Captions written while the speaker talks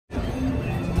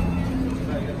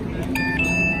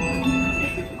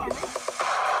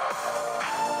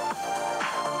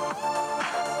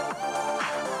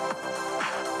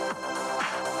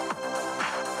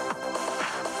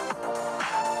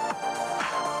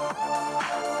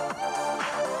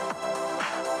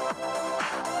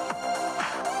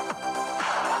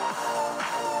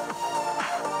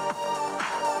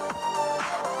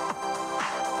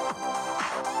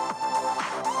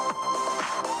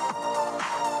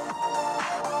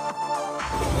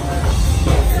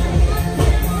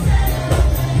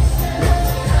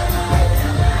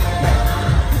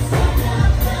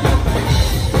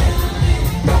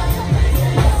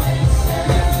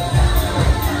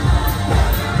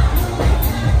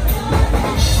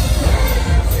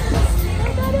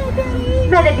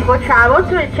people travel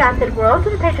to enchanted worlds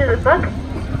in pages of books,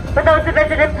 but those who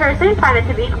visit in person find it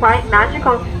to be quite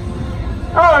magical,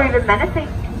 or even menacing.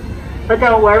 But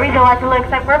don't worry, though, as it looks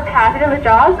like we're passing through the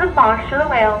jaws of Monster the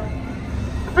Whale.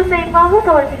 The same one with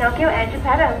both Pinocchio and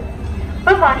Geppetto.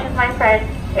 But Monsters, my friend,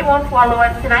 it won't swallow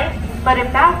us tonight, but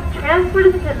in fact transport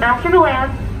us to the master of the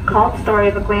land called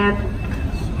Storybook Land.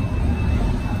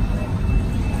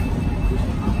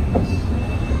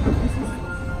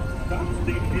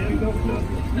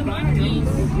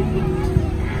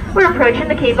 We're approaching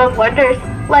the Cave of Wonders.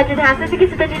 Legend has it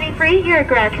because of the Disney free, you're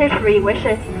granted 3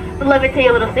 wishes. But let me tell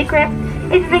you a little secret.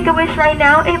 If you make a wish right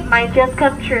now, it might just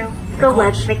come true. So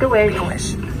let's make a wish. Make a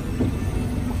wish.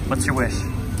 What's your wish?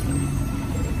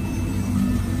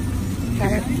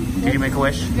 Did you make a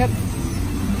wish? Yep.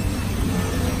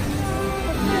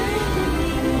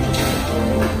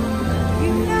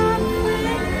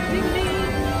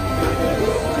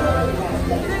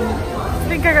 I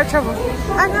think I got trouble.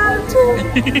 I got him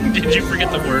too. Did you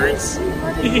forget the words?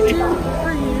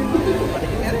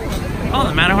 Oh,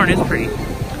 the Matterhorn is pretty.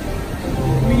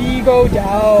 We go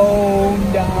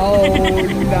down, down,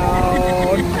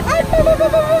 down. Hey,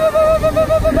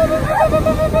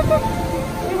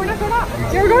 we're not going up.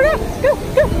 We're going up. Go,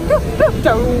 go, go,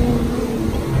 go.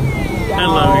 Down. I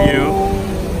love you.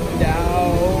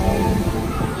 Down.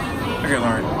 Okay,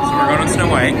 Lauren. So we're going on Snow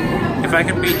White. If I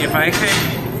could,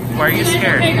 why are you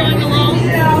scared? Okay, going along.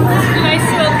 You guys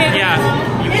still okay?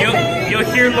 Yeah. You'll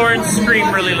hear Lauren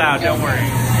scream really loud. Don't worry.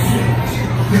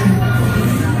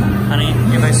 Honey,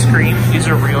 if I scream, these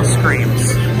are real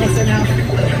screams. Yes, I know.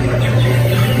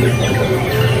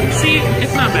 See,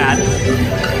 it's not bad.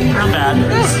 Not bad.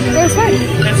 No, it's fine.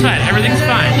 It's fine. Everything's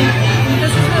fine.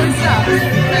 This is where we stop.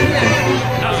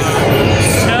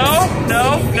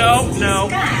 No.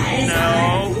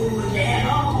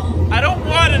 I don't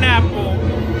want an apple.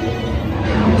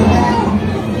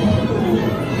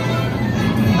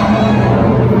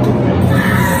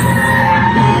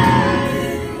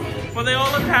 Well, they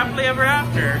all live happily ever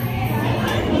after.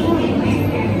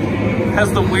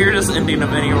 Has the weirdest ending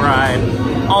of any ride.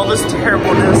 All this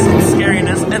terribleness and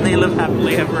scariness, and they live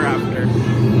happily ever after.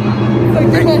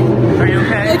 Are you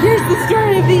okay? Like, here's the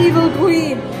story of the evil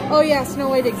queen. Oh yeah, Snow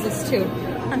White exists too.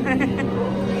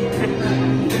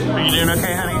 Are you doing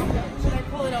okay, honey? Should I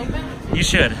pull it open? You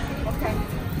should. Okay.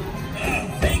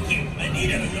 Thank you. I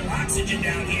need a little oxygen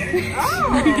down here.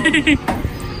 Oh!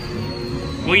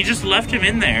 Well, you just left him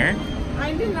in there.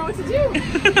 I didn't know what to do.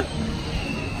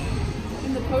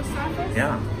 In the post office?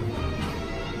 Yeah.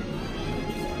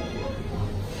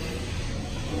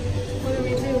 What do we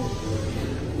do?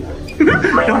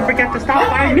 Don't forget to stop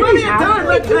by me. What are you doing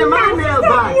looking at my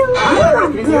mailbox?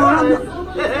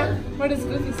 What does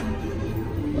Goofy say?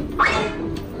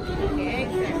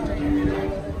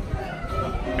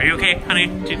 Are you okay, honey?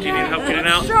 Do you need help getting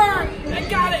out? Sure, I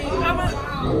got it.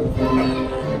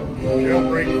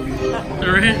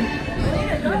 Alright.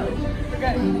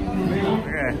 Okay.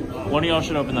 Okay. One of y'all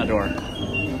should open that door.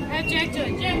 Have Jack do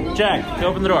it. Jack, go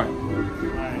open the door.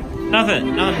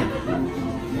 Nothing.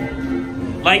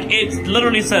 Like, it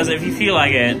literally says if you feel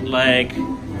like it, like,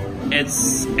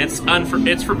 it's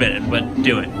forbidden, but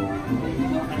do it. Open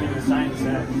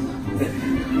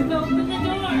the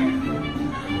door.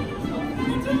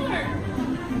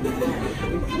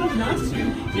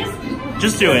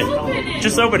 Just do it.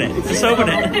 Just open it. Just open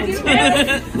it. It's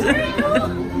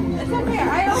okay,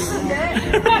 I opened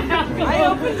it. I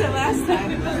opened it last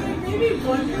time. Maybe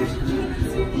one person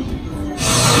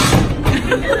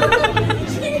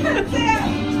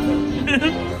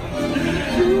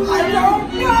I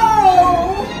don't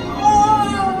know!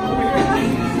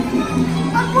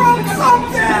 I broke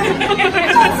something!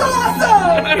 That's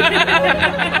awesome!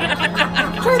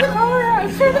 Turn the color out!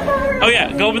 Turn the color out! Oh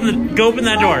yeah, go open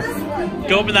that door.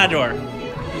 Go open that door.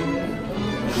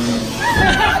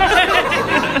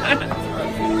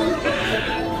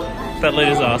 That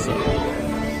lady's awesome.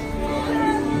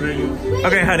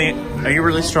 Okay, honey, are you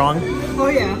really strong? Oh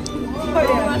yeah. Oh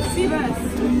yeah. Let's see this.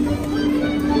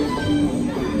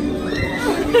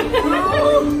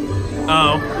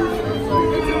 Oh.